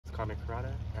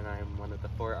Kurata, and I'm one of the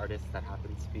 4 artists that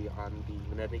happens to be on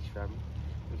the Manetti Shrem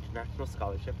International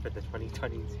Scholarship for the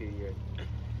 2022 year.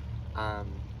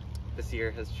 This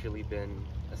year has truly been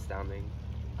astounding.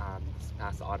 This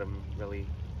past autumn really,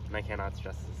 and I cannot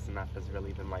stress this enough, has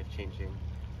really been life-changing,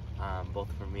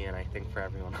 both for me and I think for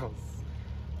everyone else.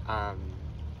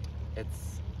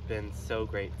 It's been so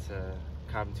great to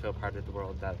come to a part of the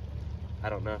world that I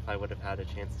don't know if I would have had a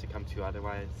chance to come to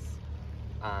otherwise.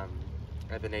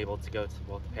 I've been able to go to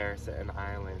both Paris and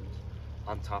Ireland,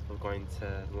 on top of going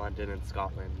to London and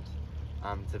Scotland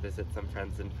to visit some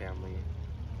friends and family,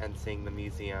 and seeing the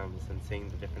museums and seeing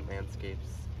the different landscapes,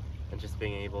 and just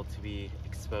being able to be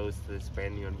exposed to this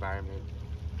brand new environment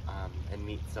and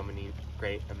meet so many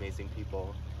great, amazing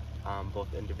people,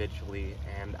 both individually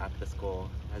and at the school,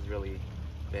 has really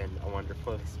been a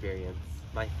wonderful experience.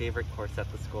 My favorite course at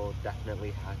the school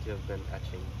definitely had to have been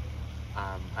etching.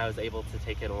 I was able to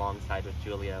take it alongside with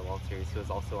Julia Walters, who was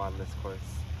also on this course,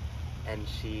 and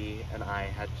she and I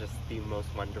had just the most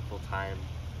wonderful time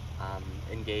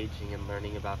engaging and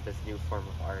learning about this new form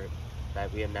of art that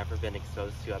we had never been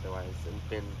exposed to otherwise, and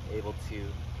been able to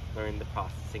learn the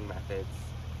processing methods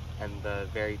and the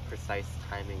very precise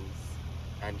timings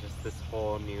and just this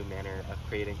whole new manner of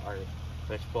creating art,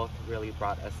 which both really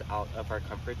brought us out of our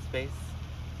comfort space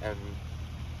and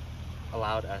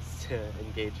allowed us to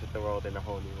engage with the world in a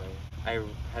whole new way. I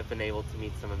have been able to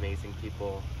meet some amazing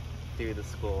people through the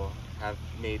school, have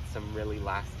made some really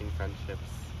lasting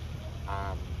friendships,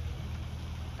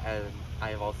 and I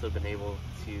have also been able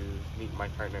to meet my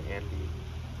partner Andy,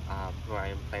 who I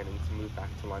am planning to move back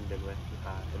to London with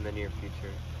in the near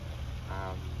future.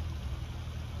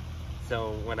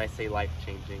 So when I say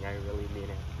life-changing, I really mean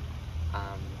it.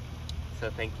 So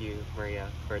thank you, Maria,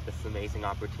 for this amazing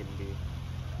opportunity,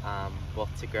 both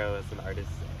to grow as an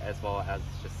artist as well as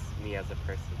just me as a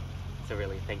person. So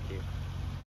really, thank you.